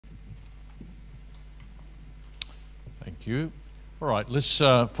Thank you. All right, let's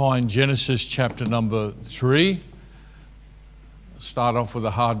find Genesis chapter number 3. Start off with a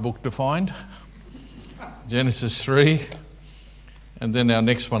hard book to find. Genesis 3. And then our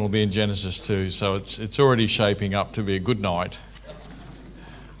next one will be in Genesis 2. So it's already shaping up to be a good night.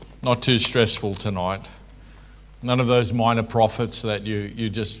 Not too stressful tonight. None of those minor prophets that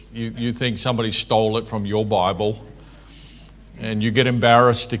you think somebody stole it from your Bible. And you get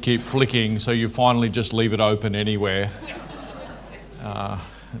embarrassed to keep flicking, so you finally just leave it open anywhere.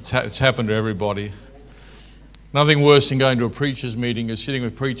 It's happened to everybody. Nothing worse than going to a preacher's meeting is sitting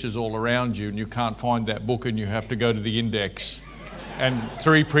with preachers all around you and you can't find that book and you have to go to the index. And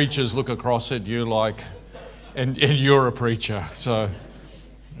 3 preachers look across at you like, and you're a preacher. So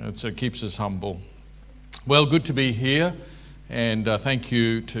it keeps us humble. Well, good to be here. And thank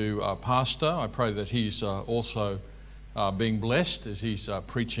you to Pastor. I pray that he's also being blessed as he's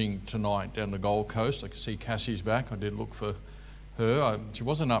preaching tonight down the Gold Coast. I can see Cassie's back. I did look for her. She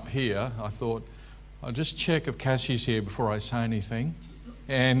wasn't up here. I thought, I'll just check if Cassie's here before I say anything.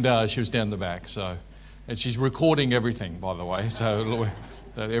 And she was down the back. And she's recording everything, by the way, so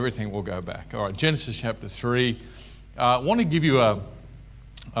everything will go back. All right, Genesis chapter 3. I want to give you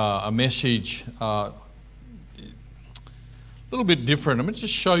a message a little bit different. I'm going to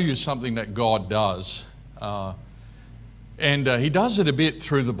just show you something that God does. And he does it a bit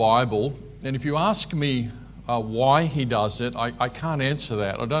through the Bible. And if you ask me why he does it, I can't answer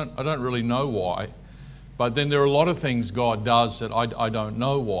that. I don't really know why. But then there are a lot of things God does that I don't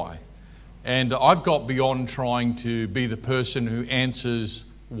know why. And I've got beyond trying to be the person who answers,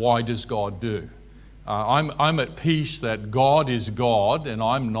 why does God do? I'm at peace that God is God and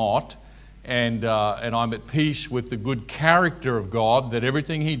I'm not. And I'm at peace with the good character of God, that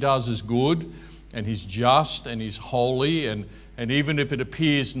everything he does is good. And he's just and he's holy, and even if it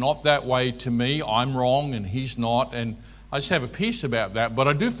appears not that way to me, I'm wrong and he's not, and I just have a peace about that. But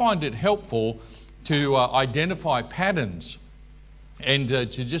I do find it helpful to identify patterns and to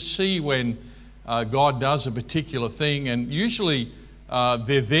just see when God does a particular thing, and usually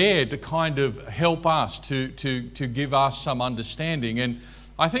they're there to kind of help us, to give us some understanding. And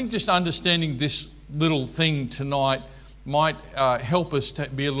I think just understanding this little thing tonight might help us to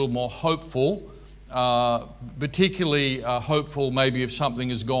be a little more hopeful. Particularly hopeful maybe if something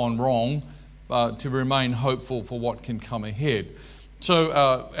has gone wrong, to remain hopeful for what can come ahead. So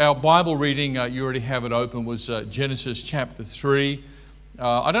our Bible reading, you already have it open, was Genesis chapter 3.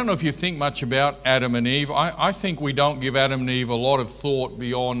 I don't know if you think much about Adam and Eve. I think we don't give Adam and Eve a lot of thought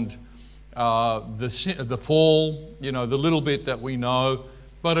beyond the fall, the little bit that we know.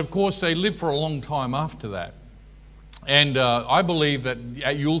 But of course they lived for a long time after that. And I believe that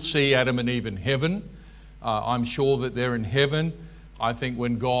you'll see Adam and Eve in heaven. I'm sure that they're in heaven. I think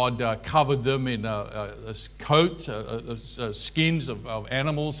when God covered them in a coat, skins of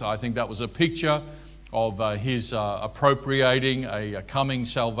animals, I think that was a picture of his appropriating a coming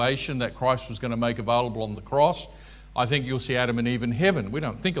salvation that Christ was going to make available on the cross. I think you'll see Adam and Eve in heaven. We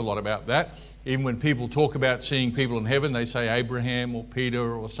don't think a lot about that. Even when people talk about seeing people in heaven, they say Abraham or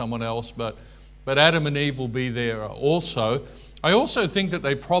Peter or someone else, but Adam and Eve will be there also. I also think that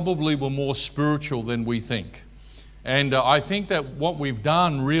they probably were more spiritual than we think. And I think that what we've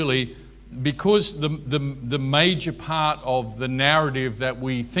done really, because the major part of the narrative that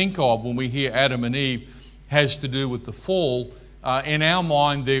we think of when we hear Adam and Eve has to do with the fall, in our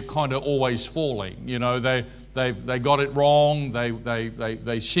mind they're kind of always falling. They got it wrong,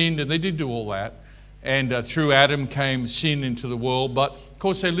 they sinned, and they did do all that. And through Adam came sin into the world. But of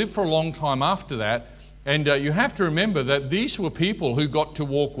course they lived for a long time after that. And you have to remember that these were people who got to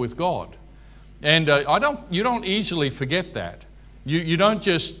walk with God. And you don't easily forget that. You don't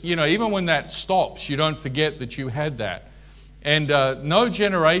just, even when that stops, you don't forget that you had that. And no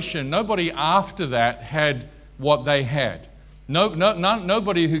generation, nobody after that had what they had.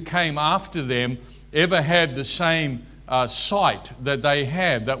 Nobody who came after them ever had the same sight that they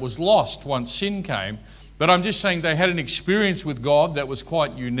had that was lost once sin came. But I'm just saying they had an experience with God that was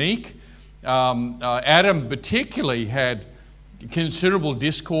quite unique. Adam particularly had considerable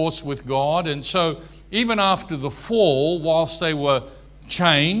discourse with God, and so even after the fall, whilst they were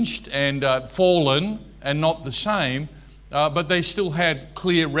changed and fallen and not the same, but they still had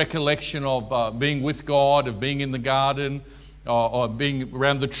clear recollection of being with God, of being in the garden, or being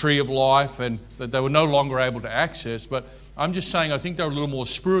around the tree of life, and that they were no longer able to access. But I'm just saying I think they're a little more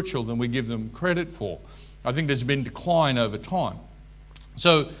spiritual than we give them credit for. I think there's been decline over time.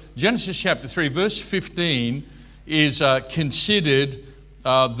 So Genesis chapter 3, verse 15 is considered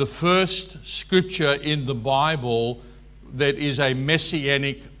the first scripture in the Bible that is a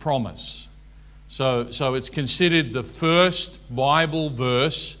messianic promise. So it's considered the first Bible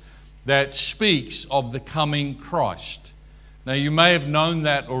verse that speaks of the coming Christ. Now, you may have known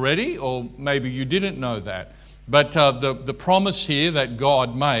that already, or maybe you didn't know that. But the promise here that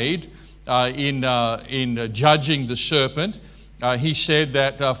God made in judging the serpent, he said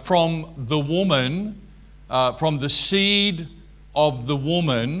that from the woman, from the seed of the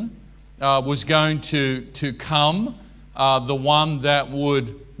woman was going to come the one that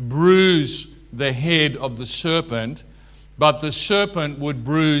would bruise the head of the serpent, but the serpent would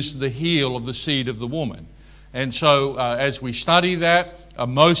bruise the heel of the seed of the woman. And so as we study that,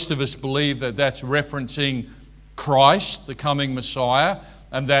 most of us believe that that's referencing Christ, the coming Messiah,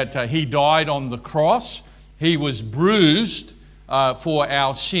 and that he died on the cross. He was bruised for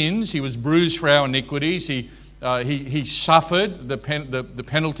our sins. He was bruised for our iniquities. He suffered the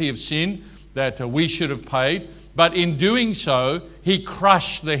penalty of sin that we should have paid. But in doing so, he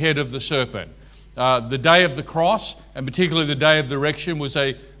crushed the head of the serpent. The day of the cross, and particularly the day of the resurrection, was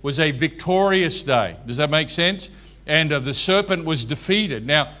a victorious day. Does that make sense? And the serpent was defeated.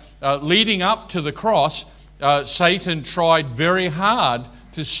 Now, leading up to the cross, Satan tried very hard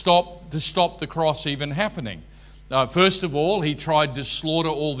to stop the cross even happening. First of all, he tried to slaughter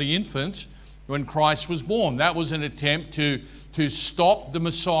all the infants when Christ was born. That was an attempt to stop the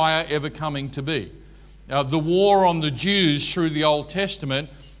Messiah ever coming to be. The war on the Jews through the Old Testament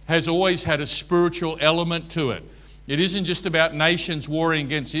has always had a spiritual element to it. It isn't just about nations warring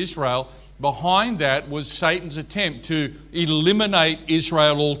against Israel. Behind that was Satan's attempt to eliminate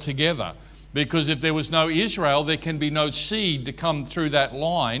Israel altogether. Because if there was no Israel, there can be no seed to come through that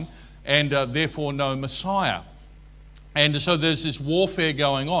line, and therefore no Messiah. And so there's this warfare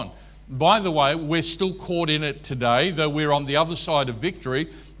going on. By the way, we're still caught in it today, though we're on the other side of victory.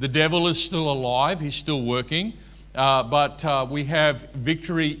 The devil is still alive, he's still working, but we have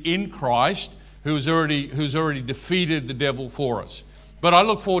victory in Christ, who's already defeated the devil for us. But I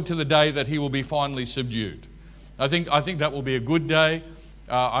look forward to the day that he will be finally subdued. I think that will be a good day.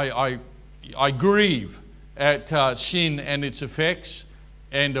 I grieve at sin and its effects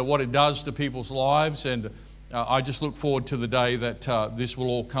and what it does to people's lives, and I just look forward to the day that this will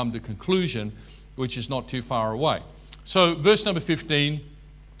all come to conclusion, which is not too far away. So verse number 15,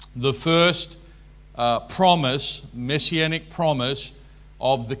 the first promise, messianic promise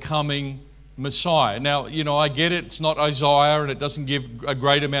of the coming Messiah. Now, I get it, it's not Isaiah and it doesn't give a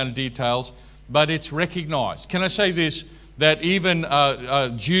great amount of details, but it's recognized. Can I say this, that even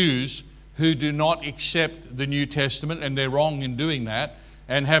Jews who do not accept the New Testament, and they're wrong in doing that,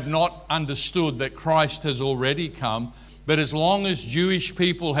 and have not understood that Christ has already come, but as long as Jewish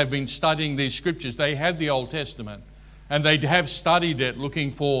people have been studying these scriptures, they have the Old Testament, and they have studied it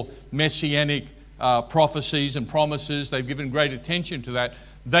looking for messianic prophecies and promises. They've given great attention to that.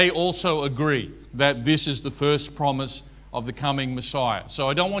 They also agree that this is the first promise of the coming Messiah. So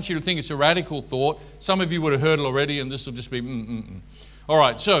I don't want you to think it's a radical thought. Some of you would have heard it already, and this will just be All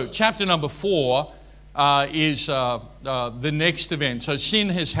right, so chapter number 4 is the next event. So sin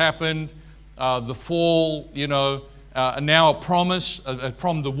has happened, the fall, now a promise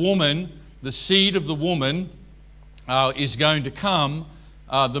from the woman, the seed of the woman is going to come,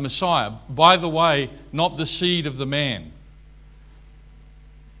 the Messiah. By the way, not the seed of the man,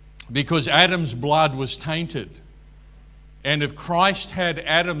 because Adam's blood was tainted. And if Christ had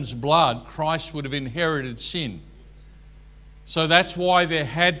Adam's blood, Christ would have inherited sin. So that's why there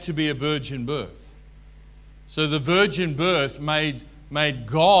had to be a virgin birth. So the virgin birth made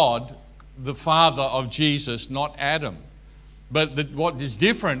God the father of Jesus, not Adam. But what is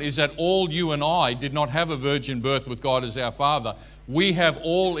different is that all you and I did not have a virgin birth with God as our father. We have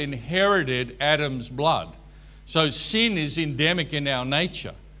all inherited Adam's blood. So sin is endemic in our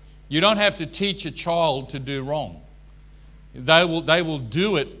nature. You don't have to teach a child to do wrong. They will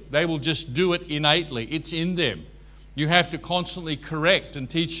do it. They will just do it innately. It's in them. You have to constantly correct and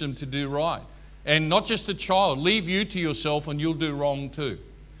teach them to do right. And not just a child. Leave you to yourself and you'll do wrong too.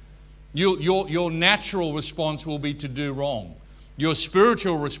 Your natural response will be to do wrong. Your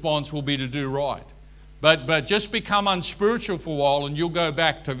spiritual response will be to do right. But just become unspiritual for a while and you'll go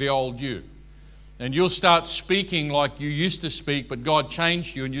back to the old you. And you'll start speaking like you used to speak, but God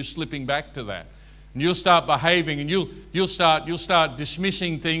changed you and you're slipping back to that. And you'll start behaving and you'll start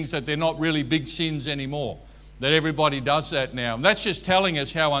dismissing things that they're not really big sins anymore. That everybody does that now. And that's just telling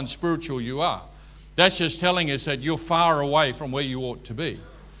us how unspiritual you are. That's just telling us that you're far away from where you ought to be.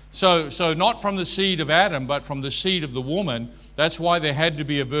 So not from the seed of Adam, but from the seed of the woman. That's why there had to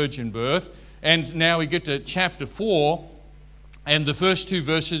be a virgin birth. And now we get to chapter 4, and the first two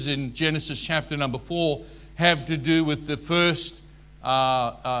verses in Genesis chapter number 4 have to do with the first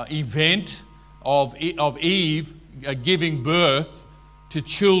event of Eve giving birth to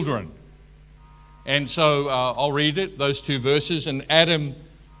children. And so I'll read it, those two verses. And Adam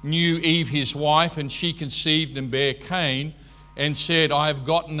knew Eve his wife, and she conceived and bare Cain, and said, I have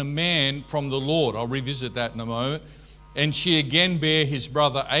gotten a man from the Lord. I'll revisit that in a moment. And she again bare his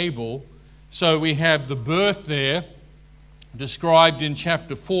brother Abel. So we have the birth there described in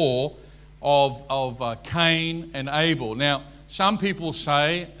chapter 4 of Cain and Abel. Now, some people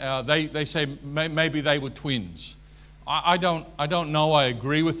say, they say maybe they were twins. I don't know, I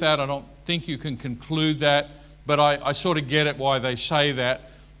agree with that. I don't think you can conclude that, but I sort of get it why they say that.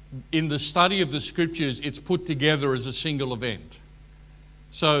 In the study of the scriptures, it's put together as a single event.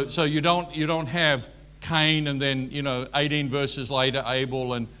 So you don't have Cain and then 18 verses later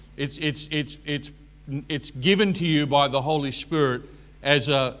Abel, and it's given to you by the Holy Spirit as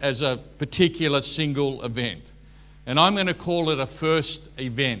a particular single event. And I'm going to call it a first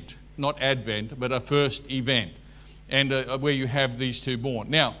event, not Advent, but a first event, and where you have these two born.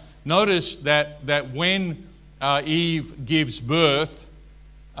 Now, notice that when Eve gives birth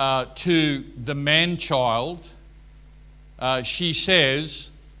to the man-child, she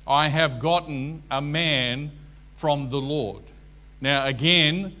says, I have gotten a man from the Lord. Now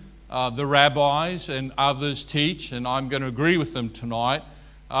again, the rabbis and others teach, and I'm going to agree with them tonight,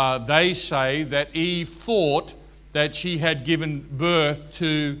 they say that Eve thought that she had given birth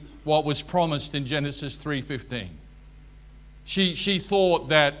to what was promised in Genesis 3:15. She thought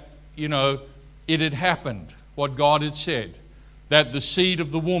that, it had happened, what God had said, that the seed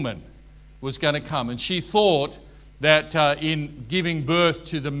of the woman was going to come. And she thought that in giving birth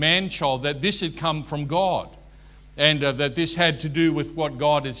to the man-child, that this had come from God, and that this had to do with what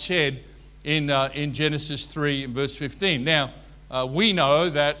God had said in Genesis 3 and verse 15. Now, we know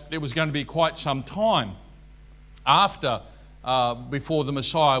that it was going to be quite some time before the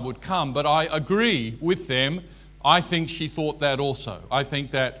Messiah would come, but I agree with them. I think she thought that also. I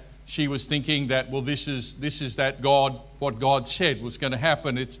think that she was thinking that, well, this is that God, what God said was going to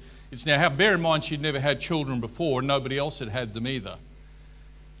happen. It's now, bear in mind, she'd never had children before, and nobody else had had them either.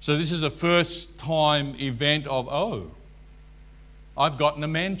 So this is a first time event of, oh, I've gotten a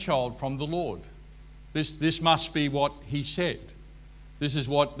man-child from the Lord. This must be what he said. This is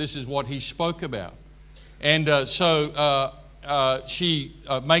what he spoke about. And so she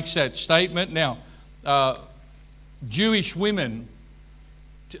makes that statement. Now, Jewish women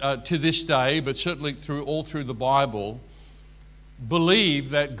to this day, but certainly all through the Bible,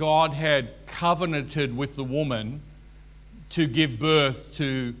 believe that God had covenanted with the woman to give birth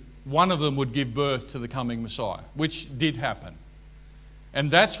to, one of them would give birth to the coming Messiah, which did happen. And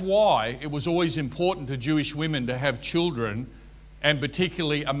that's why it was always important to Jewish women to have children, and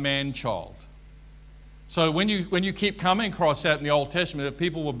particularly a man-child. So when you keep coming across that in the Old Testament, if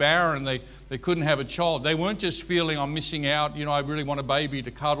people were barren, they couldn't have a child, they weren't just feeling, I'm missing out, I really want a baby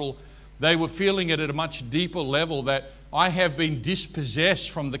to cuddle. They were feeling it at a much deeper level, that I have been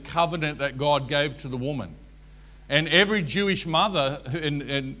dispossessed from the covenant that God gave to the woman. And every Jewish mother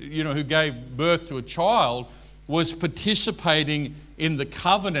who gave birth to a child was participating in the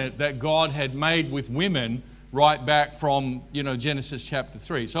covenant that God had made with women right back from Genesis chapter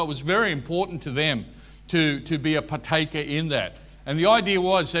 3. So it was very important to them to be a partaker in that. And the idea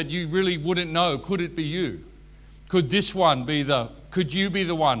was that you really wouldn't know, could it be you? Could you be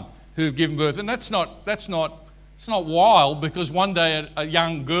the one who've given birth? And it's not wild, because one day a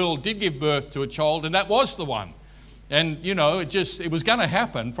young girl did give birth to a child, and that was the one. And it was going to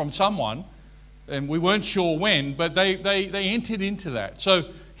happen from someone, and we weren't sure when, but they entered into that. So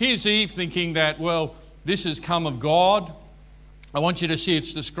here's Eve thinking that, well, this has come of God. I want you to see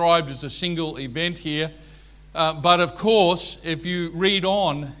it's described as a single event here. But of course, if you read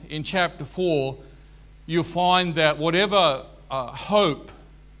on in chapter 4, you'll find that whatever hope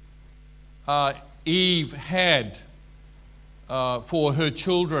Eve had for her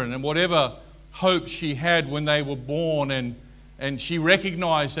children, and whatever hope she had when they were born, and she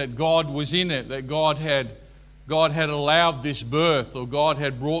recognized that God was in it, that God had allowed this birth, or God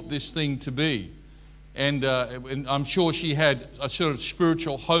had brought this thing to be. And I'm sure she had a sort of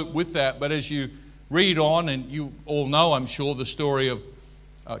spiritual hope with that. But as you read on, and you all know, I'm sure, the story of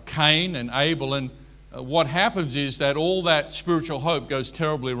Cain and Abel, and what happens is that all that spiritual hope goes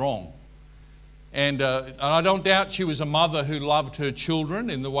terribly wrong. And I don't doubt she was a mother who loved her children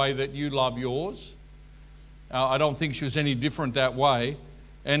in the way that you love yours. I don't think she was any different that way.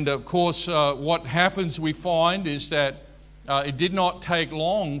 And of course, what happens, we find, is that it did not take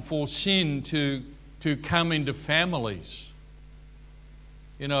long for sin to come into families.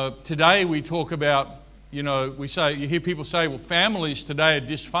 Today we talk about, you hear people say, well, families today are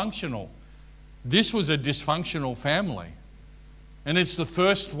dysfunctional. This was a dysfunctional family. And it's the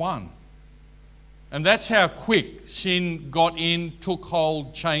first one. And that's how quick sin got in, took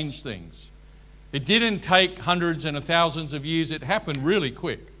hold, changed things. It didn't take hundreds and thousands of years. It happened really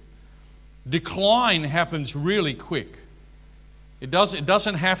quick. Decline happens really quick. It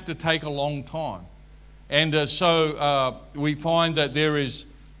doesn't have to take a long time. And so we find that there is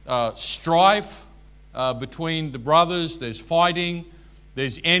strife between the brothers. There's fighting.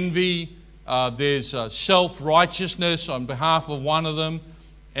 There's envy. There's self-righteousness on behalf of one of them.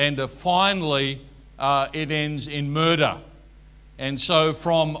 And finally, it ends in murder. And so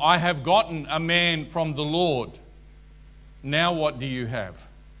from, I have gotten a man from the Lord. Now what do you have?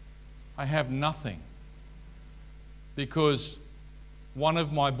 I have nothing. Because one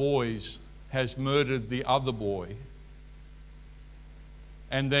of my boys has murdered the other boy.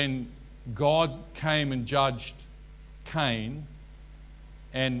 And then God came and judged Cain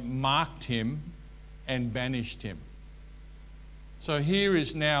and marked him and banished him. So here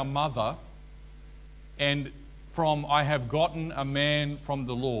is now mother, and from I have gotten a man from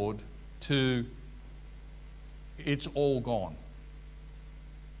the Lord to it's all gone.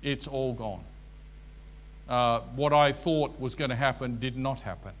 It's all gone. What I thought was going to happen did not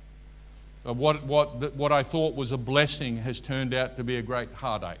happen. What I thought was a blessing has turned out to be a great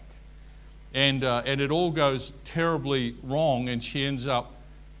heartache. And it all goes terribly wrong, and she ends up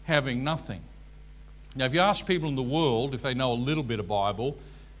having nothing. Now, if you ask people in the world, if they know a little bit of Bible,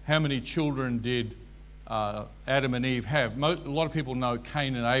 how many children did Adam and Eve have? A lot of people know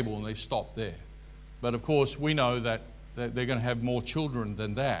Cain and Abel, and they stop there. But of course, we know that they're going to have more children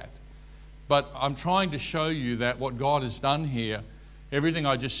than that. But I'm trying to show you that what God has done here, everything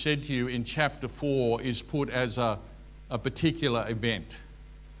I just said to you in chapter 4 is put as a particular event,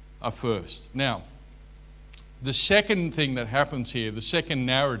 a first. Now, the second thing that happens here, the second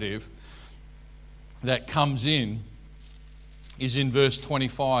narrative that comes in, is in verse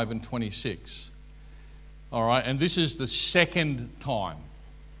 25 and 26. All right, and this is the second time.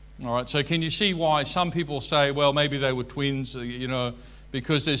 All right, so can you see why some people say, well, maybe they were twins,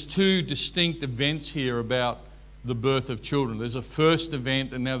 because there's two distinct events here about the birth of children. There's a first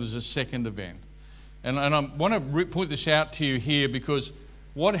event and now there's a second event. And I want to point this out to you here, because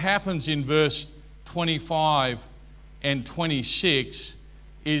what happens in verse 25 and 26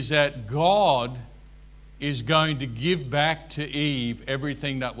 is that God is going to give back to Eve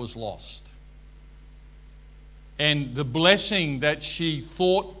everything that was lost. And the blessing that she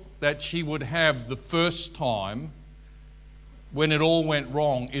thought that she would have the first time, when it all went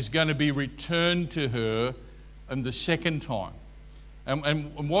wrong, is going to be returned to her in the second time.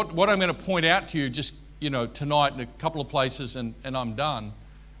 And what I'm going to point out to you just, tonight in a couple of places, and I'm done.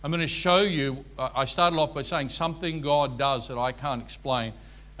 I'm going to show you, I started off by saying something God does that I can't explain.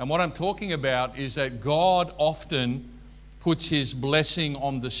 And what I'm talking about is that God often puts His blessing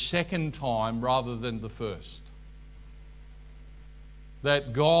on the second time rather than the first.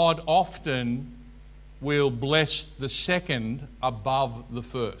 That God often will bless the second above the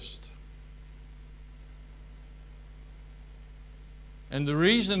first. And the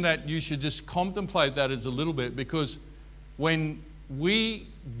reason that you should just contemplate that is a little bit, because when we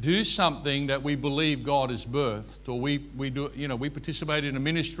do something that we believe God has birthed, or we participate in a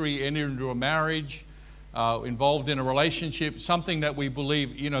ministry, enter into a marriage, involved in a relationship, something that we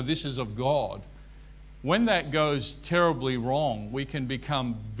believe, this is of God. When that goes terribly wrong, we can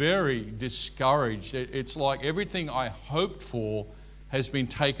become very discouraged. It's like everything I hoped for has been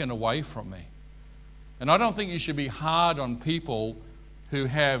taken away from me. And I don't think you should be hard on people who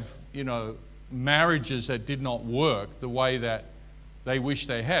have, marriages that did not work the way that they wish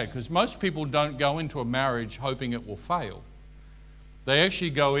they had. Because most people don't go into a marriage hoping it will fail. They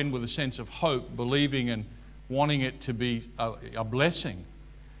actually go in with a sense of hope, believing and wanting it to be a blessing.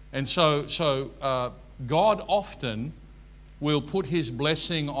 And so God often will put His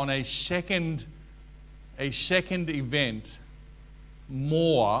blessing on a second event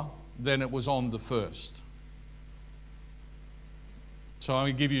more than it was on the first. So I'm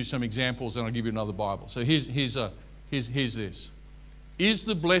going to give you some examples, and I'll give you another Bible. So here's this. Is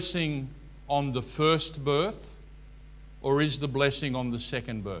the blessing on the first birth, or is the blessing on the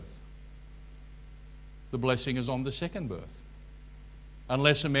second birth? The blessing is on the second birth.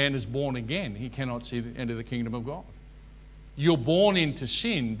 Unless a man is born again, he cannot enter the kingdom of God. You're born into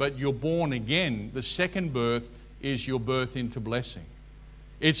sin, but you're born again. The second birth is your birth into blessing.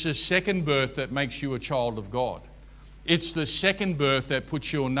 It's the second birth that makes you a child of God. It's the second birth that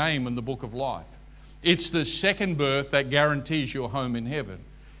puts your name in the book of life. It's the second birth that guarantees your home in heaven.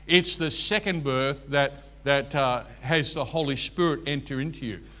 It's the second birth that has the Holy Spirit enter into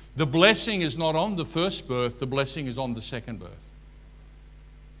you. The blessing is not on the first birth, the blessing is on the second birth.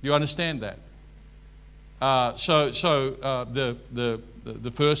 You understand that? The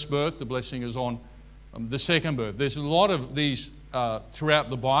first birth, the blessing is on the second birth. There's a lot of these throughout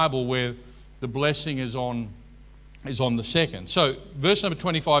the Bible where the blessing is on the second. So verse number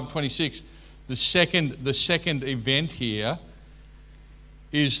 25 and 26, the second event here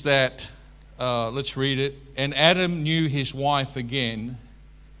is that, let's read it. And Adam knew his wife again,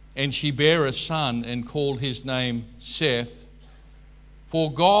 and she bare a son and called his name Seth.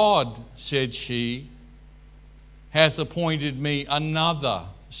 For God, said she, hath appointed me another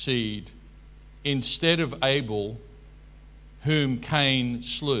seed instead of Abel, whom Cain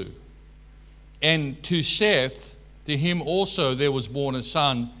slew. And to Seth, to him also there was born a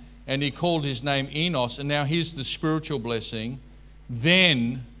son, and he called his name Enos. And now here's the spiritual blessing.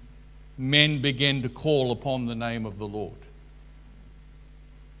 Then men began to call upon the name of the Lord.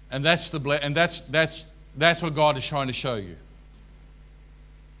 And that's what God is trying to show you.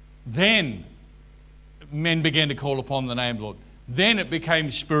 Then men began to call upon the name of the Lord. Then it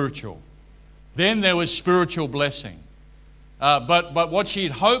became spiritual. Then there was spiritual blessing. But what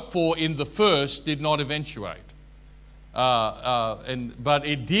she'd hoped for in the first did not eventuate. But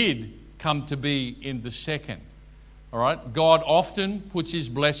it did come to be in the second. All right? God often puts his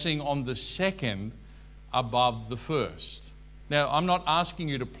blessing on the second above the first. Now, I'm not asking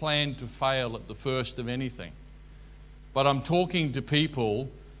you to plan to fail at the first of anything. But I'm talking to people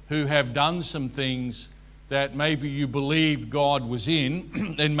who have done some things that maybe you believed God was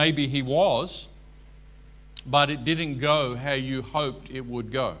in, and maybe he was, but it didn't go how you hoped it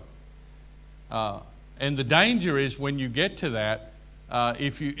would go. And the danger is when you get to that,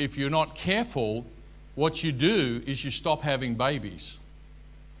 if you're not careful, what you do is you stop having babies.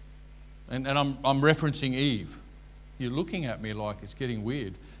 And I'm referencing Eve. You're looking at me like it's getting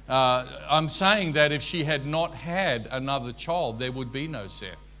weird. I'm saying that if she had not had another child, there would be no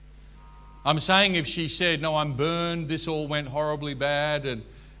Seth. I'm saying if she said, no, I'm burned, this all went horribly bad, and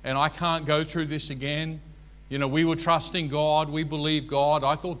I can't go through this again. You know, we were trusting God, we believed God.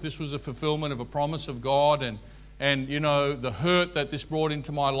 I thought this was a fulfillment of a promise of God, and you know, the hurt that this brought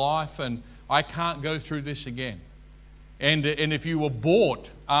into my life, and I can't go through this again. And if you were bought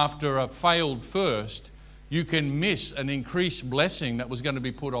after a failed first, you can miss an increased blessing that was going to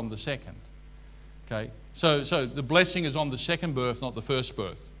be put on the second. Okay? So the blessing is on the second birth, not the first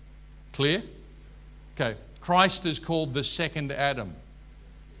birth. Clear? Okay. Christ is called the second Adam.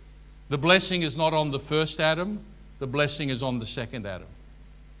 The blessing is not on the first Adam. The blessing is on the second Adam.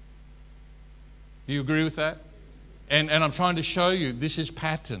 Do you agree with that? And I'm trying to show you this is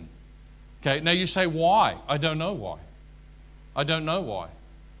pattern. Okay. Now you say, why? I don't know why. I don't know why.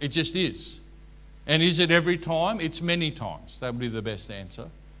 It just is. And is it every time? It's many times. That would be the best answer.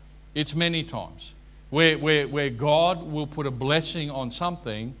 It's many times. Where God will put a blessing on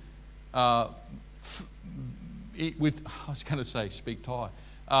something I was going to say speak Thai.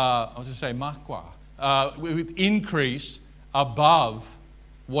 I was going to say makwa. With increase above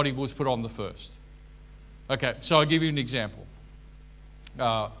what he was put on the first. Okay, so I'll give you an example.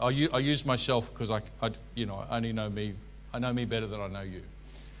 I use myself because I only know me. I know me better than I know you.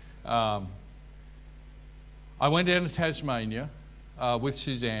 I went down to Tasmania with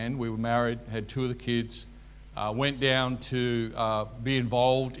Suzanne. We were married, had 2 of the kids. Went down to be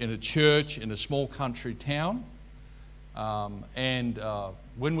involved in a church in a small country town.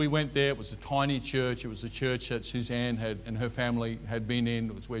 When we went there, it was a tiny church. It was a church that Suzanne and her family had been in.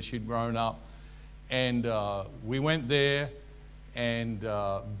 It was where she'd grown up. And we went there, and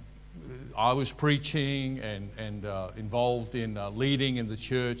I was preaching and involved in leading in the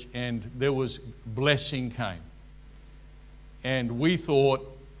church, and there was blessing came. And we thought,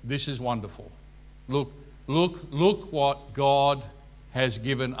 this is wonderful. Look what God has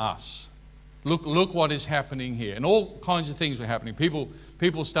given us. Look what is happening here. And all kinds of things were happening.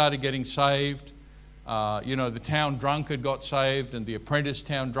 People started getting saved. The town drunkard got saved, and the apprentice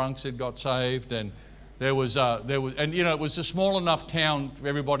town drunks had got saved, and it was a small enough town for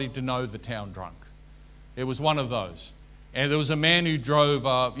everybody to know the town drunk. It was one of those. And there was a man who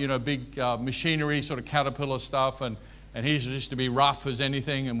drove big machinery, sort of Caterpillar stuff, and he used to be rough as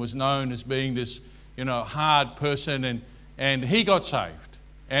anything and was known as being this hard person, and he got saved,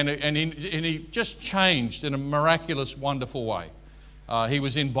 and he just changed in a miraculous, wonderful way. He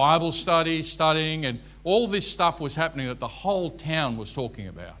was in Bible studying, and all this stuff was happening that the whole town was talking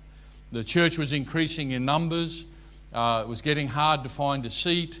about. The church was increasing in numbers. It was getting hard to find a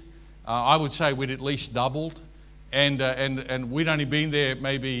seat. I would say we'd at least doubled, and we'd only been there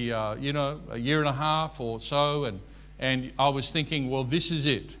maybe a year and a half or so, and I was thinking, well, this is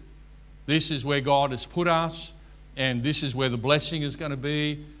it. This is where God has put us, and this is where the blessing is going to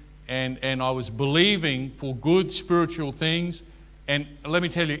be. And I was believing for good spiritual things, and let me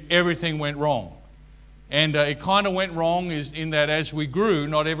tell you, everything went wrong. And it kind of went wrong in that as we grew,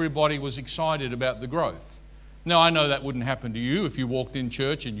 not everybody was excited about the growth. Now, I know that wouldn't happen to you if you walked in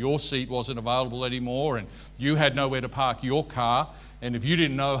church and your seat wasn't available anymore and you had nowhere to park your car, and if you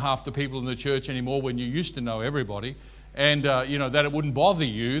didn't know half the people in the church anymore when you used to know everybody, and that it wouldn't bother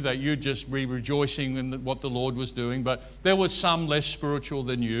you, that you'd just be rejoicing in what the Lord was doing. But there was some less spiritual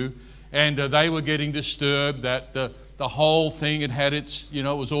than you, and they were getting disturbed that the whole thing had its, it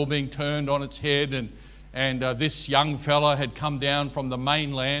was all being turned on its head, and this young fella had come down from the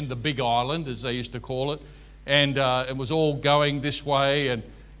mainland, the Big Island, as they used to call it, and it was all going this way,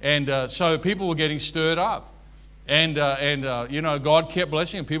 and so people were getting stirred up, and God kept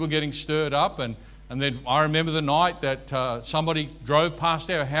blessing, and people getting stirred up, and then I remember the night that somebody drove past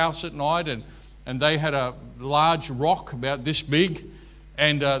our house at night, and they had a large rock about this big,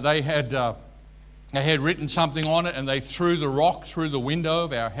 and they had written something on it, and they threw the rock through the window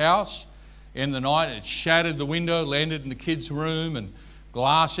of our house in the night. It shattered the window, landed in the kids' room, and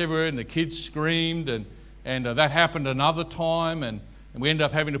glass everywhere, and the kids screamed, and that happened another time, and we ended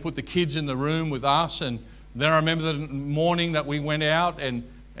up having to put the kids in the room with us. And then I remember the morning that we went out, and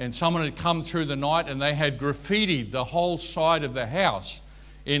someone had come through the night, and they had graffitied the whole side of the house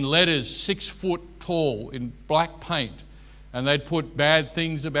in letters 6 foot tall in black paint. And they'd put bad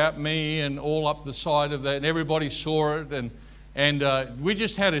things about me and all up the side of that, and everybody saw it. And we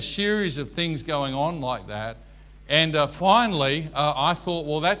just had a series of things going on like that. And finally, I thought,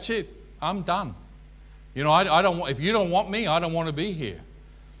 well, that's it. I'm done. I don't. If you don't want me, I don't want to be here.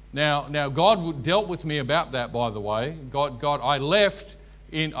 Now, God dealt with me about that, by the way. I left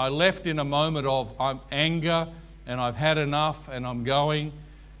in a moment of anger, and I've had enough, and I'm going,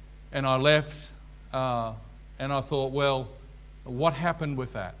 and I left, and I thought, well, what happened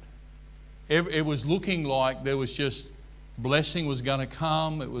with that? It was looking like there was just blessing was going to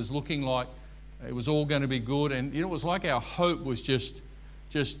come. It was looking like it was all going to be good, and it was like our hope was just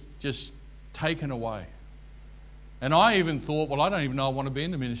taken away. And I even thought, well, I don't even know I want to be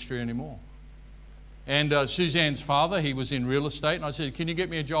in the ministry anymore. And Suzanne's father, he was in real estate, and I said, can you get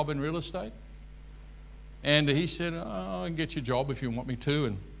me a job in real estate? And he said, I can get you a job if you want me to.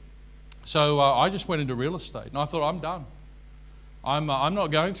 And so I just went into real estate, and I thought, I'm done. I'm not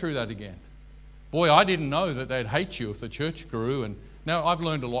going through that again. Boy, I didn't know that they'd hate you if the church grew. And now I've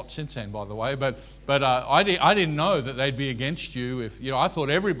learned a lot since then, by the way, but I didn't know that they'd be against you. I thought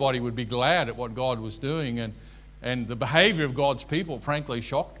everybody would be glad at what God was doing, and the behavior of God's people, frankly,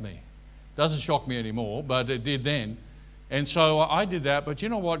 shocked me. Doesn't shock me anymore, but it did then. And so I did that. But you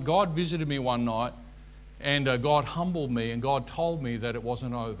know what? God visited me one night, and God humbled me, and God told me that it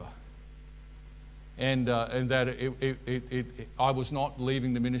wasn't over, and that I was not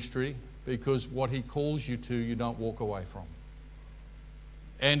leaving the ministry, because what He calls you to, you don't walk away from.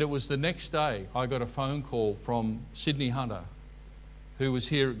 And it was the next day I got a phone call from Sydney Hunter, who was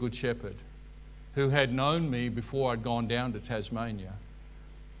here at Good Shepherd, who had known me before I'd gone down to Tasmania.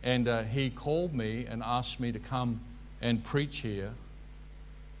 And he called me and asked me to come and preach here.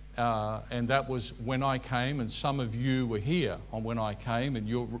 And that was when I came, and some of you were here on when I came, and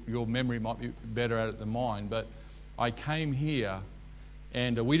your memory might be better at it than mine, but I came here,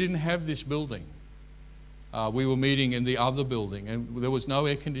 and we didn't have this building. We were meeting in the other building, and there was no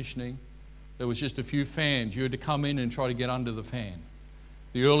air conditioning. There was just a few fans. You had to come in and try to get under the fan.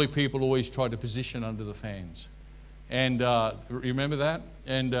 The early people always tried to position under the fans. And you remember that?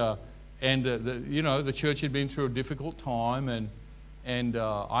 And the church had been through a difficult time, and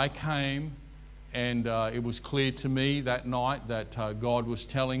I came, and it was clear to me that night that God was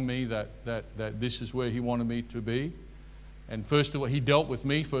telling me that this is where He wanted me to be. And first of all, He dealt with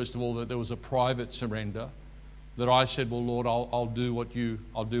me, first of all, that there was a private surrender, that I said, well, Lord, I'll do what you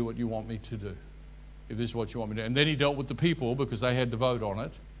want me to do, if this is what you want me to do. And then He dealt with the people, because they had to vote on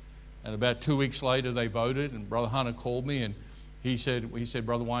it. And about 2 weeks later, they voted, and Brother Hunter called me, and he said,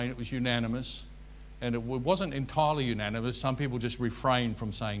 Brother Wayne, it was unanimous. And it wasn't entirely unanimous. Some people just refrained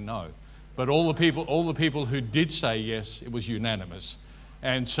from saying no. But all the people who did say yes, it was unanimous.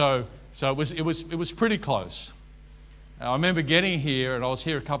 And so it was pretty close. I remember getting here, and I was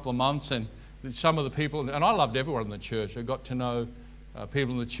here a couple of months, and some of the people, and I loved everyone in the church. I got to know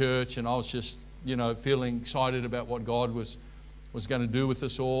people in the church, and I was just, feeling excited about what God was going to do with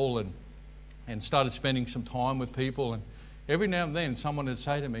us all, and started spending some time with people. And every now and then someone would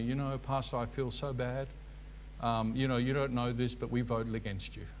say to me, Pastor, I feel so bad. You don't know this, but we voted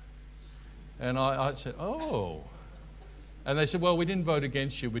against you. And I said, oh. And they said, well, we didn't vote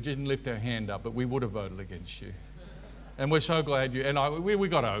against you. We didn't lift our hand up, but we would have voted against you. And we're so glad you, and we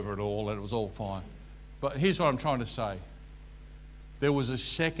got over it all and it was all fine. But here's what I'm trying to say. There was a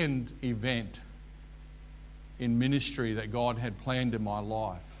second event in ministry that God had planned in my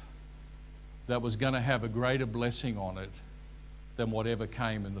life that was going to have a greater blessing on it than whatever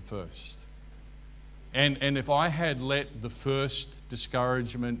came in the first. And if I had let the first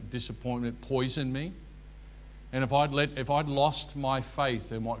discouragement, disappointment poison me, and if I'd lost my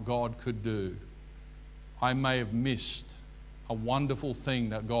faith in what God could do, I may have missed a wonderful thing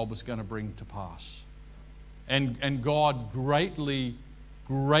that God was going to bring to pass. And God greatly,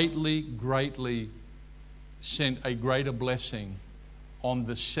 greatly, greatly sent a greater blessing on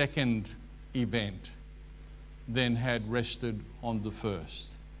the second event than had rested on the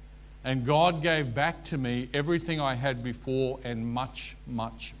first. And God gave back to me everything I had before and much,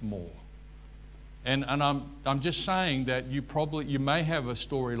 much more. And I'm just saying that you may have a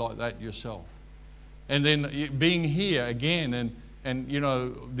story like that yourself. And then being here again, and you know,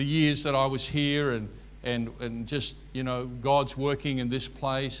 the years that I was here, and just, you know, God's working in this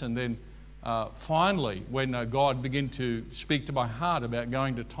place, and then finally when God began to speak to my heart about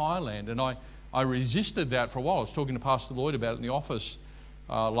going to Thailand, and I resisted that for a while. I was talking to Pastor Lloyd about it in the office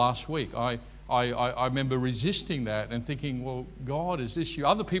last week. I remember resisting that and thinking, well, God, is this you?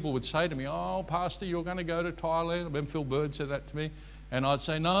 Other people would say to me, oh, Pastor, you're going to go to Thailand. I remember Phil Bird said that to me. And I'd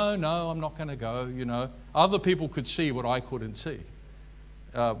say, no, I'm not going to go, you know. Other people could see what I couldn't see.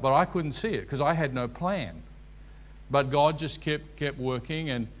 But I couldn't see it because I had no plan. But God just kept working.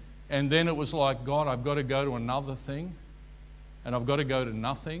 And then it was like, God, I've got to go to another thing. And I've got to go to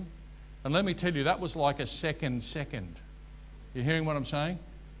nothing. And let me tell you, that was like a second. You hearing what I'm saying?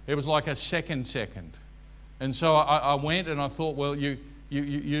 It was like a second. And so I went and I thought, well,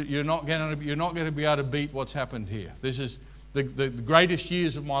 you're not going to be able to beat what's happened here. This is the greatest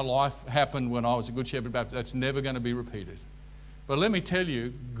years of my life happened when I was a Good Shepherd Baptist. That's never going to be repeated. But let me tell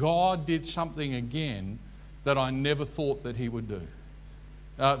you, God did something again that I never thought that He would do.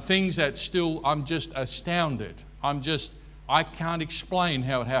 Things that still, I'm just astounded. I can't explain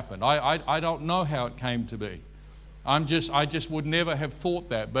how it happened. I don't know how it came to be. I just would never have thought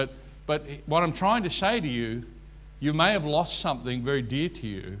that. But what I'm trying to say to you, you may have lost something very dear to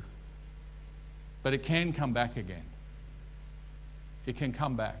you, but it can come back again. It can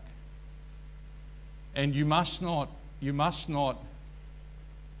come back. And you must not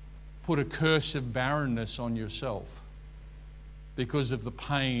put a curse of barrenness on yourself because of the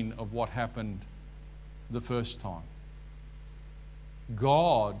pain of what happened the first time.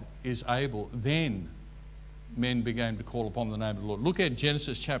 God is able. Then men began to call upon the name of the Lord. Look at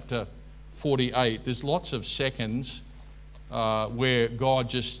Genesis chapter 48. There's lots of seconds where God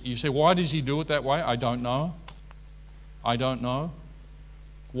just, you say, why does He do it that way? I don't know.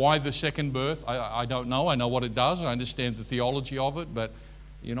 Why the second birth? I don't know. I know what it does. I understand the theology of it, but,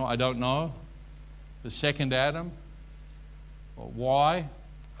 you know, I don't know. The second Adam, why?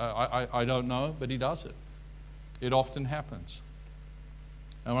 I don't know, but He does it. It often happens.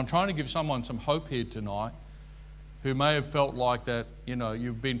 And I'm trying to give someone some hope here tonight who may have felt like that, you know,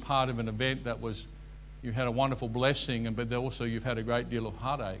 you've been part of an event that was, you had a wonderful blessing, but also you've had a great deal of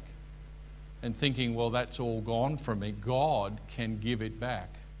heartache. And thinking, well, that's all gone from me. God can give it back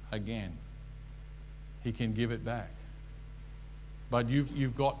again. He can give it back. But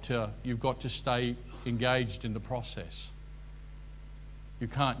you've got to stay engaged in the process. You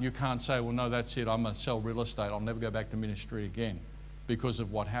can't say, well, no, that's it. I'm going to sell real estate. I'll never go back to ministry again because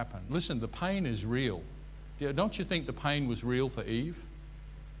of what happened. Listen, the pain is real. Don't you think the pain was real for Eve?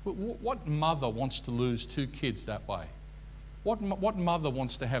 What mother wants to lose 2 kids that way? What mother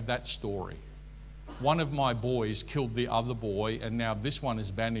wants to have that story? One of my boys killed the other boy, and now this one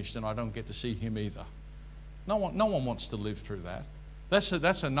is banished, and I don't get to see him either. No one wants to live through that.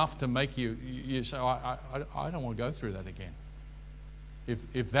 That's enough to make you say, I don't want to go through that again.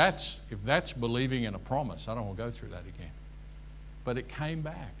 If that's believing in a promise, I don't want to go through that again. But it came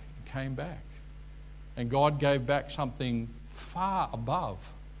back. And God gave back something far above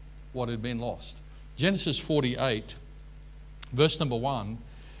what had been lost. Genesis 48, verse number 1,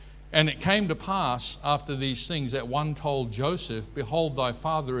 and it came to pass after these things that one told Joseph, behold, thy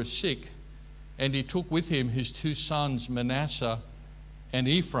father is sick. And he took with him his 2 sons, Manasseh and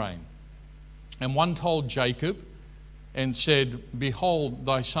Ephraim. And one told Jacob and said, behold,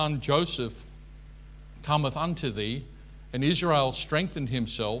 thy son Joseph cometh unto thee. And Israel strengthened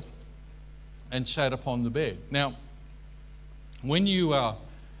himself and sat upon the bed. Now, when you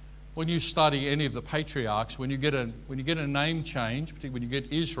study any of the patriarchs, when you get a name change, particularly when you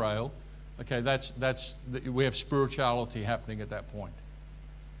get Israel, Okay, we have spirituality happening at that point.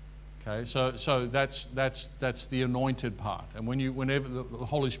 Okay, so that's the anointed part. And whenever the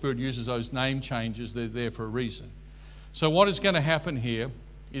Holy Spirit uses those name changes, they're there for a reason. So what is going to happen here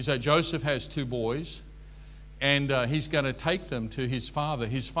is that Joseph has 2 boys, and he's going to take them to his father.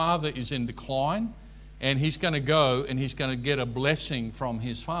 His father is in decline, and he's going to go and he's going to get a blessing from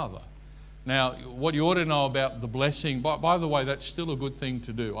his father. Now, what you ought to know about the blessing, by the way, that's still a good thing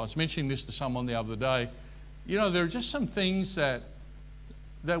to do. I was mentioning this to someone the other day. You know, there are just some things that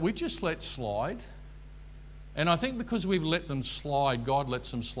we just let slide. And I think because we've let them slide, God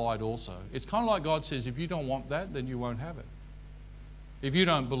lets them slide also. It's kind of like God says, if you don't want that, then you won't have it. If you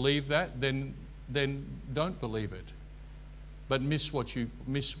don't believe that, then don't believe it. But miss what you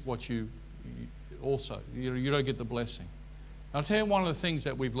also, you don't get the blessing. I'll tell you one of the things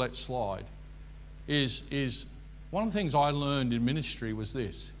that we've let slide is one of the things I learned in ministry was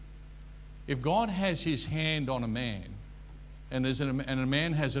this. If God has his hand on a man, and a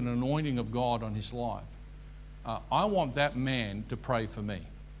man has an anointing of God on his life, I want that man to pray for me.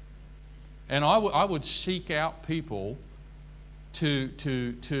 And I would seek out people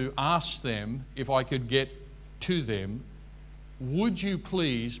to ask them, if I could get to them, would you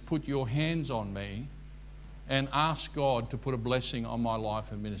please put your hands on me and ask God to put a blessing on my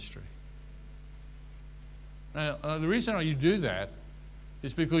life and ministry? Now, the reason you do that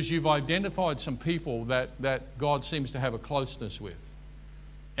is because you've identified some people that God seems to have a closeness with.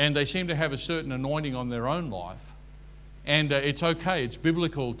 And they seem to have a certain anointing on their own life. And it's okay, it's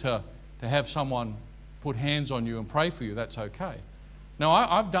biblical to have someone put hands on you and pray for you. That's okay. Now,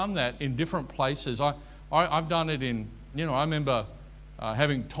 I've done that in different places. I've done it in, I remember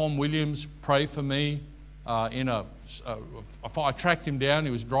having Tom Williams pray for me I tracked him down.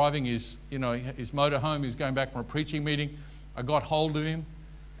 He was driving his motorhome. He was going back from a preaching meeting. I got hold of him,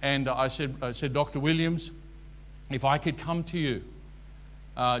 and I said, Dr. Williams, if I could come to you,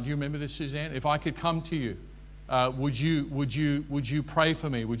 do you remember this, Suzanne? If I could come to you, would you pray for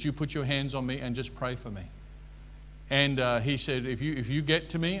me? Would you put your hands on me and just pray for me? And he said, if you get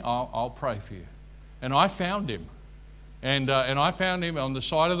to me, I'll pray for you. And I found him, and I found him on the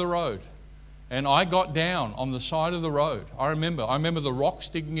side of the road. And I got down on the side of the road. I remember the rocks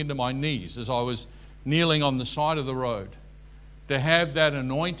digging into my knees as I was kneeling on the side of the road, to have that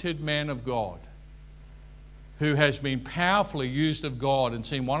anointed man of God who has been powerfully used of God and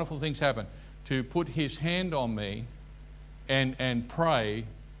seen wonderful things happen, to put his hand on me and pray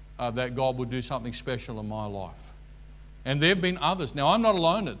that God would do something special in my life. And there have been others. Now, I'm not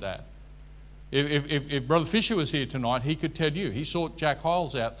alone at that. If Brother Fisher was here tonight, he could tell you. He sought Jack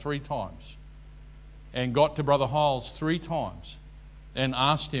Hiles out 3 times and got to Brother Hiles 3 times and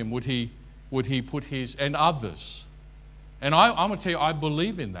asked him, would he put his, and others. And I'm going to tell you, I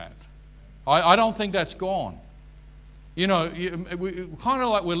believe in that. I don't think that's gone. We kind of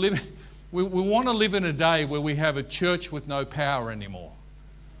like we're living, we want to live in a day where we have a church with no power anymore.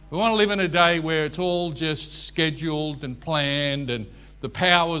 We want to live in a day where it's all just scheduled and planned, and the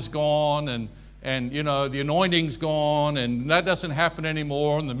power's gone, and the anointing's gone, and that doesn't happen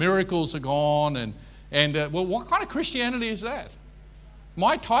anymore, and the miracles are gone, well, what kind of Christianity is that?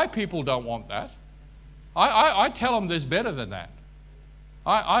 My Thai people don't want that. I tell them there's better than that.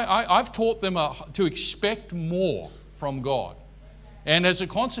 I've taught them to expect more from God. And as a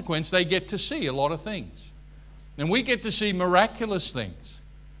consequence, they get to see a lot of things. And we get to see miraculous things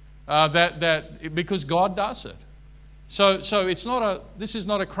because God does it. So this is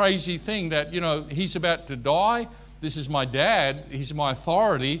not a crazy thing that, he's about to die. This is my dad. He's my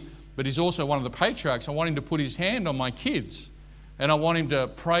authority, but he's also one of the patriarchs. I want him to put his hand on my kids, and I want him to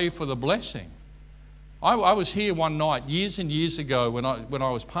pray for the blessing. I was here one night years and years ago when I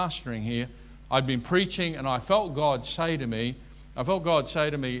was pastoring here. I'd been preaching, and I felt God say to me,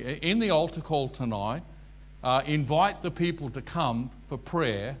 in the altar call tonight, invite the people to come for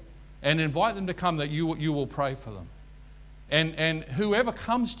prayer, and invite them to come that you will pray for them. And whoever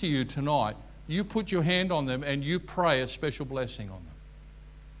comes to you tonight, you put your hand on them and you pray a special blessing on them.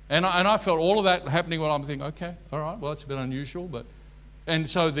 And I felt all of that happening while I'm thinking, okay, all right, well, it's a bit unusual, but... And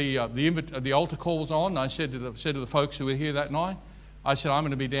so the altar call was on. I said to the folks who were here that night, I said, I'm going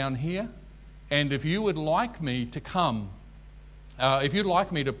to be down here, and if you would like me to come, if you'd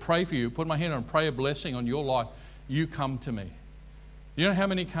like me to pray for you, put my hand on and pray a blessing on your life, you come to me. You know how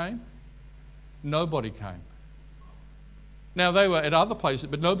many came? Nobody came. Now, they were at other places,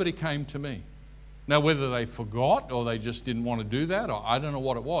 but nobody came to me. Now, whether they forgot or they just didn't want to do that, or I don't know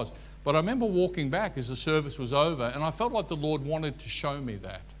what it was. But I remember walking back as the service was over, and I felt like the Lord wanted to show me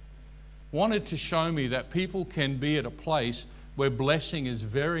that. Wanted to show me that people can be at a place where blessing is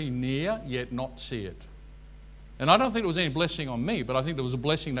very near, yet not see it. And I don't think there was any blessing on me, but I think there was a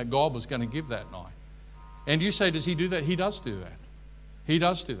blessing that God was going to give that night. And you say, does he do that? He does do that. He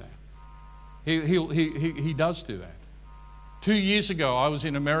does do that. He does do that. 2 years ago, I was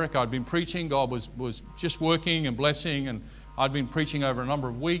in America. I'd been preaching. God was just working and blessing, and I'd been preaching over a number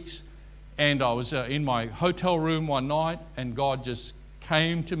of weeks. And I was in my hotel room one night, and God just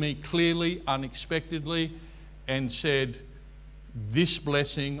came to me clearly, unexpectedly, and said, this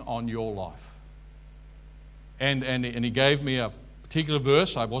blessing on your life. And he gave me a particular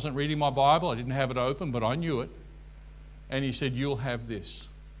verse. I wasn't reading my Bible. I didn't have it open, but I knew it. And he said, you'll have this.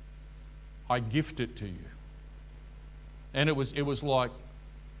 I gift it to you. And it was like,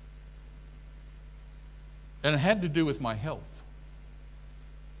 and it had to do with my health.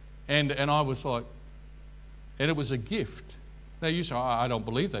 And I was like, and it was a gift. Now you say, I don't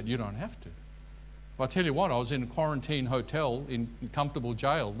believe that. You don't have to. But I tell you what, I was in a quarantine hotel in comfortable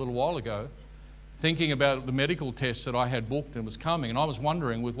jail a little while ago, thinking about the medical tests that I had booked and was coming. And I was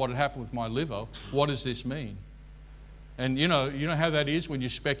wondering, with what had happened with my liver, what does this mean? And you know how that is when you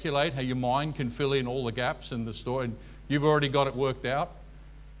speculate, how your mind can fill in all the gaps in the story, and you've already got it worked out.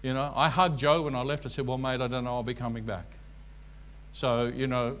 You know, I hugged Joe when I left. I said, well, mate, I don't know, I'll be coming back.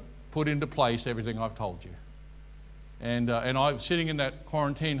 So, put into place everything I've told you. And I was sitting in that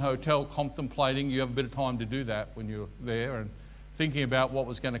quarantine hotel contemplating. You have a bit of time to do that when you're there, and thinking about what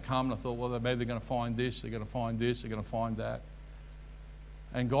was going to come. And I thought, well, maybe they're going to find this, they're going to find this, they're going to find that.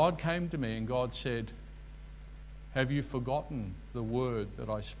 And God came to me and God said, have you forgotten the word that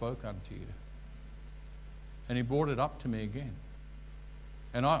I spoke unto you? And he brought it up to me again.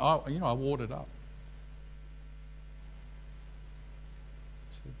 And I wore it up.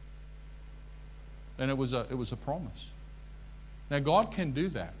 And it was a promise. Now God can do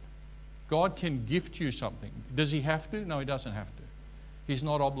that. God can gift you something. Does he have to? No, he doesn't have to. He's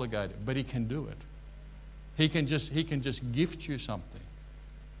not obligated, but he can do it. He can just gift you something.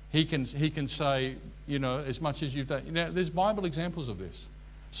 He can say, as much as you've done. There's Bible examples of this.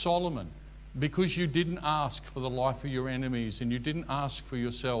 Solomon, because you didn't ask for the life of your enemies, and you didn't ask for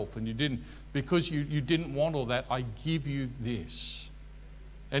yourself, and because you didn't want all that, I give you this.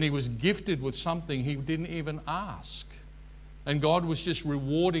 And he was gifted with something he didn't even ask. And God was just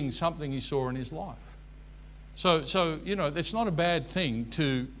rewarding something he saw in his life. So it's not a bad thing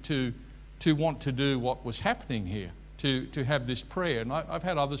to want to do what was happening here, to have this prayer. And I've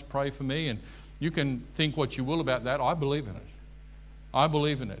had others pray for me, and you can think what you will about that. I believe in it. I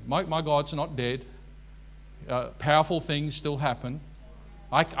believe in it. My God's not dead. Powerful things still happen.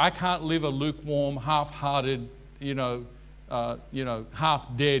 I can't live a lukewarm, half-hearted,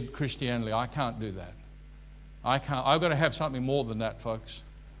 half-dead Christianity. I can't do that. I can't. I've got to have something more than that, folks.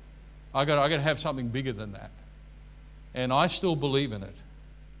 I've got to have something bigger than that. And I still believe in it.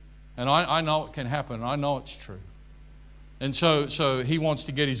 And I know it can happen. I know it's true. And so he wants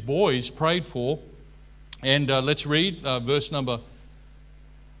to get his boys prayed for. And let's read verse number...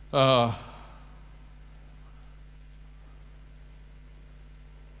 well,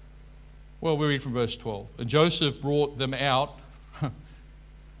 we read from verse 12. And Joseph brought them out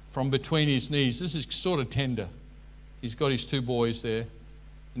from between his knees. This is sort of tender. He's got his two boys there.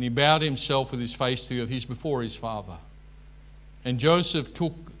 And he bowed himself with his face to the earth. He's before his father. And Joseph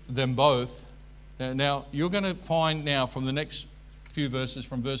took them both. Now, you're going to find now from the next few verses,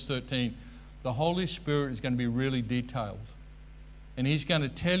 from verse 13, the Holy Spirit is going to be really detailed. And he's going to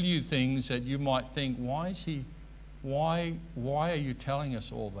tell you things that you might think, why are you telling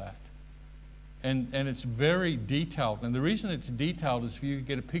us all that? And it's very detailed. And the reason it's detailed is for you to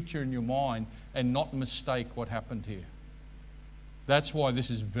get a picture in your mind and not mistake what happened here. That's why this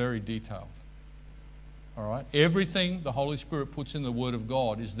is very detailed. All right? Everything the Holy Spirit puts in the Word of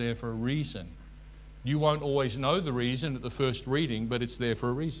God is there for a reason. You won't always know the reason at the first reading, but it's there for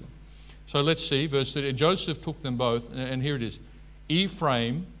a reason. So let's see, verse 30. Joseph took them both, and here it is.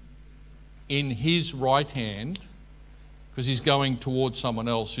 Ephraim in his right hand, because he's going towards someone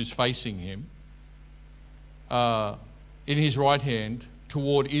else who's facing him, in his right hand,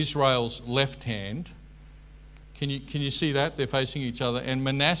 toward Israel's left hand. Can you see that? They're facing each other. And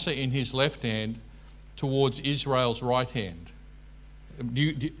Manasseh in his left hand, towards Israel's right hand.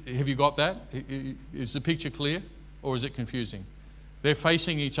 Have you got that? Is the picture clear, or is it confusing? They're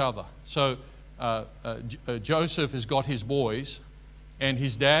facing each other. So Joseph has got his boys, and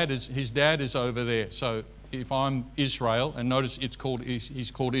his dad is over there. So if I'm Israel, and notice he's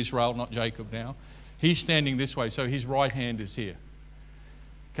called Israel, not Jacob now. He's standing this way, so his right hand is here.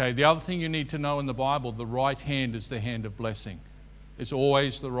 Okay, the other thing you need to know in the Bible, the right hand is the hand of blessing. It's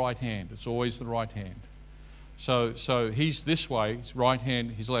always the right hand. It's always the right hand. So he's this way, his right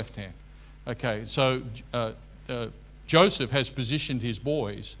hand, his left hand. Okay, so Joseph has positioned his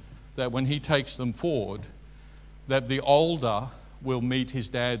boys that when he takes them forward, that the older will meet his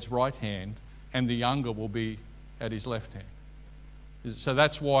dad's right hand and the younger will be at his left hand. So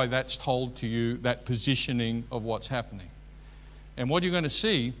that's why that's told to you, that positioning of what's happening. And what you're going to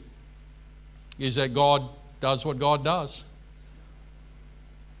see is that God does what God does.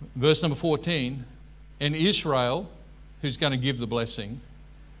 Verse number 14, and Israel, who's going to give the blessing,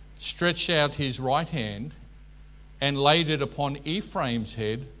 stretched out his right hand and laid it upon Ephraim's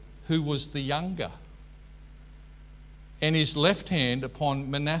head, who was the younger, and his left hand upon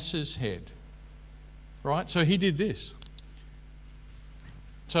Manasseh's head. Right? So he did this.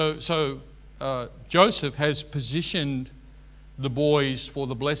 So Joseph has positioned the boys for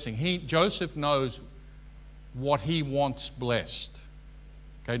the blessing. Joseph knows what he wants blessed.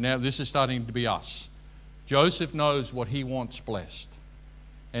 Okay, now this is starting to be us. Joseph knows what he wants blessed.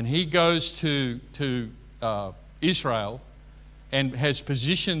 And he goes to Israel and has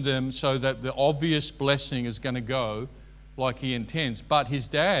positioned them so that the obvious blessing is going to go like he intends. But his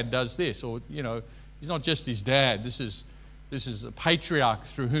dad does this, or, you know, he's not just his dad. This is a patriarch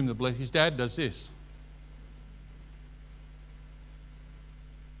through whom the blessing. His dad does this.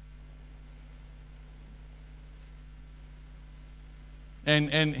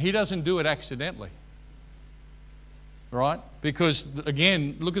 And he doesn't do it accidentally. Right? Because,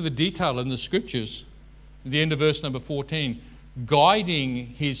 again, look at the detail in the scriptures. At the end of verse number 14. Guiding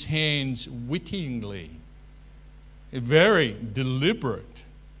his hands wittingly. Very deliberate.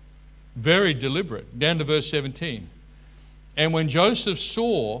 Very deliberate. Down to verse 17. And when Joseph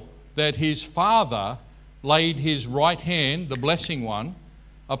saw that his father laid his right hand, the blessing one,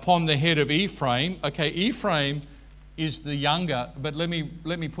 upon the head of Ephraim. Okay, Ephraim is the younger, but let me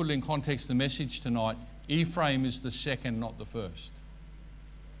put it in context, the message tonight. Ephraim is the second, not the first.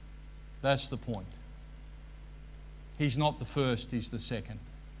 That's the point. He's not the first, he's the second.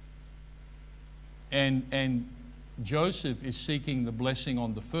 And Joseph is seeking the blessing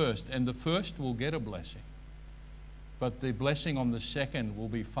on the first, and the first will get a blessing. But the blessing on the second will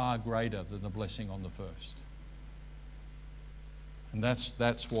be far greater than the blessing on the first. And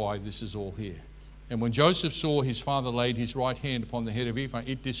that's why this is all here. And when Joseph saw his father laid his right hand upon the head of Ephraim,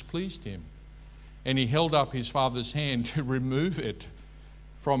 it displeased him. And he held up his father's hand to remove it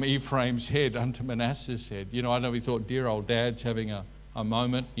from Ephraim's head unto Manasseh's head. You know, I know he thought, dear old dad's having a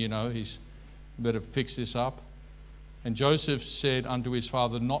moment, you know, he's better fix this up. And Joseph said unto his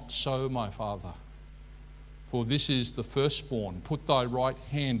father, not so, my father, for this is the firstborn. Put thy right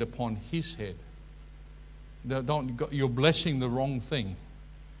hand upon his head. You're blessing the wrong thing.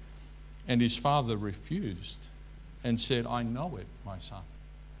 And his father refused and said, I know it, my son.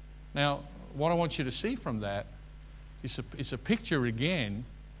 Now, what I want you to see from that is a picture again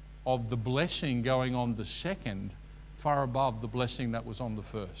of the blessing going on the second far above the blessing that was on the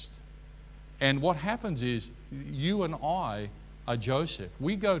first. And what happens is you and I are Joseph.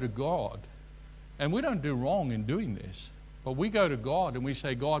 We go to God, and we don't do wrong in doing this, but we go to God and we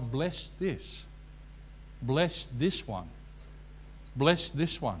say, God, bless this. Bless this one. Bless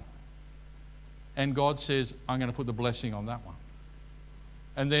this one. And God says, I'm going to put the blessing on that one.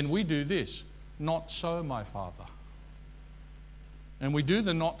 And then we do this. Not so, my father. And we do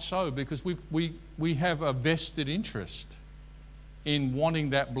the not so because we have a vested interest in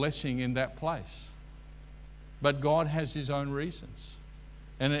wanting that blessing in that place. But God has his own reasons.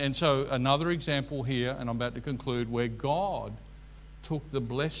 And so another example here, and I'm about to conclude, where God took the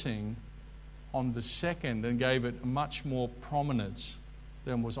blessing on the second and gave it much more prominence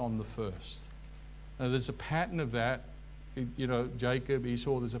than was on the first. Now there's a pattern of that, you know, Jacob,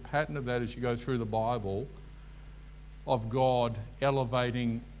 Esau, there's a pattern of that as you go through the Bible of God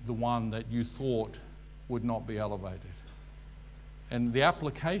elevating the one that you thought would not be elevated. And the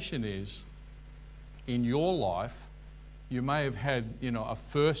application is, in your life, you may have had, you know, a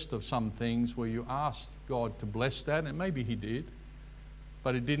first of some things where you asked God to bless that, and maybe he did,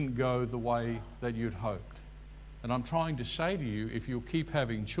 but it didn't go the way that you'd hoped. And I'm trying to say to you, if you'll keep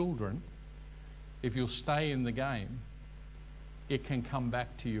having children, if you'll stay in the game, it can come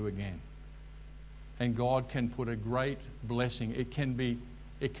back to you again. And God can put a great blessing. It can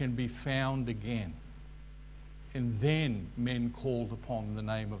be found again. And then men called upon the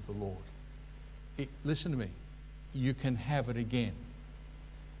name of the Lord. Listen to me. You can have it again.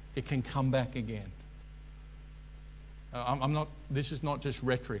 It can come back again. This is not just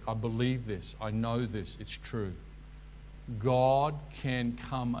rhetoric. I believe this. I know this. It's true. God can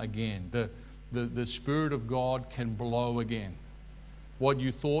come again. The Spirit of God can blow again. What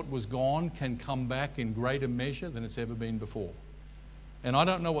you thought was gone can come back in greater measure than it's ever been before. And I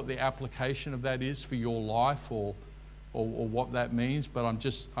don't know what the application of that is for your life or what that means, but I'm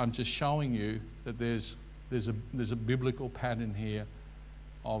just showing you that there's a biblical pattern here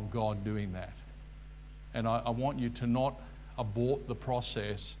of God doing that. And I want you to not abort the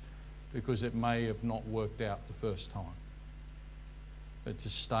process because it may have not worked out the first time, but to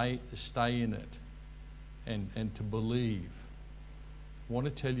stay in it and to believe. I want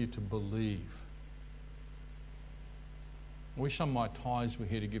to tell you to believe. I wish some of my ties were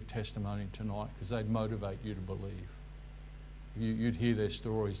here to give testimony tonight because they'd motivate you to believe. You'd hear their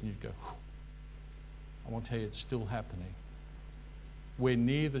stories and you'd go, whew. I want to tell you, it's still happening. We're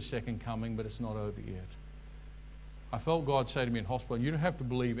near the second coming, but it's not over yet. I felt God say to me in hospital, you don't have to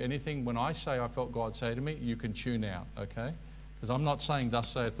believe anything. When I say I felt God say to me, you can tune out, okay? Because I'm not saying thus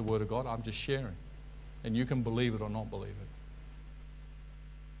saith the word of God, I'm just sharing. And you can believe it or not believe it.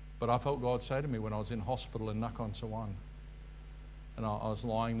 But I felt God say to me when I was in hospital in Nakhon Sawan. And I was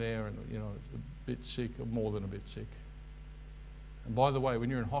lying there and, a bit sick, or more than a bit sick. And by the way,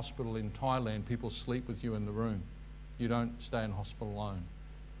 when you're in hospital in Thailand, people sleep with you in the room. You don't stay in hospital alone.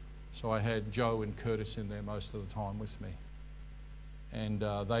 So I had Joe and Curtis in there most of the time with me. And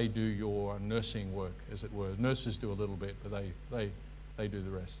they do your nursing work, as it were. Nurses do a little bit, but they do the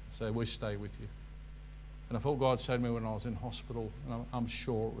rest. So we stay with you. And I felt God say to me when I was in hospital, and I'm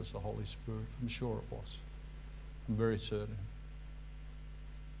sure it was the Holy Spirit. I'm sure it was. I'm very certain.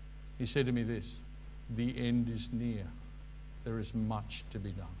 He said to me this, the end is near. There is much to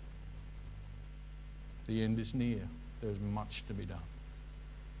be done. The end is near. There is much to be done.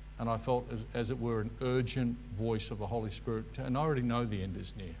 And I felt, as it were, an urgent voice of the Holy Spirit. And I already know the end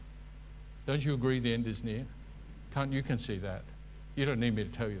is near. Don't you agree the end is near? You can see that. You don't need me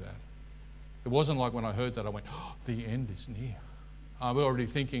to tell you that. It wasn't like when I heard that, I went, oh, the end is near. I was already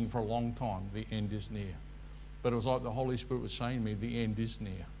thinking for a long time, the end is near. But it was like the Holy Spirit was saying to me, the end is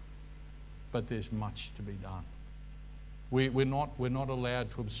near. But there's much to be done. We're not allowed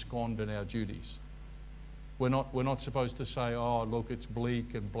to abscond in our duties. We're not supposed to say, oh, look, it's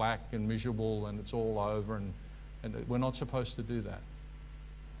bleak and black and miserable and it's all over. And we're not supposed to do that.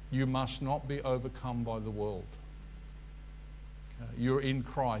 You must not be overcome by the world. You're in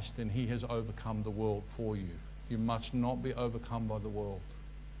Christ and He has overcome the world for you. You must not be overcome by the world.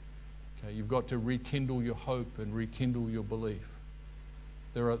 Okay, you've got to rekindle your hope and rekindle your belief.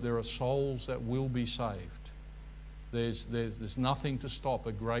 There are souls that will be saved. There's nothing to stop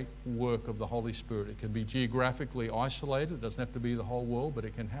a great work of the Holy Spirit. It can be geographically isolated. It doesn't have to be the whole world, but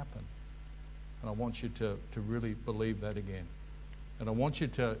it can happen. And I want you to really believe that again. And I want you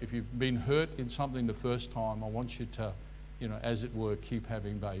to, if you've been hurt in something the first time, I want you to, as it were, keep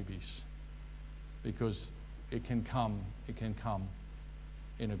having babies. Because it can come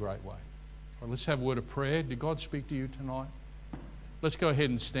in a great way. All right, let's have a word of prayer. Did God speak to you tonight? Let's go ahead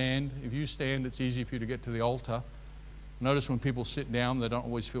and stand. If you stand, it's easy for you to get to the altar. Notice when people sit down, they don't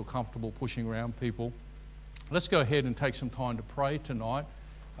always feel comfortable pushing around people. Let's go ahead and take some time to pray tonight.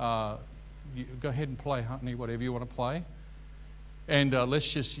 Go ahead and play, honey, whatever you want to play. And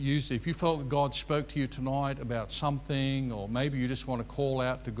let's just use it. If you felt God spoke to you tonight about something, or maybe you just want to call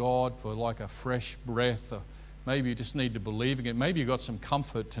out to God for like a fresh breath, or maybe you just need to believe again. Maybe you got some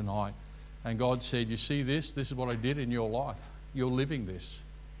comfort tonight. And God said, you see this? This is what I did in your life. You're living this.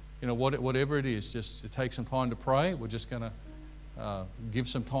 Whatever it is, just take some time to pray. We're just going to give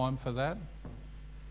some time for that.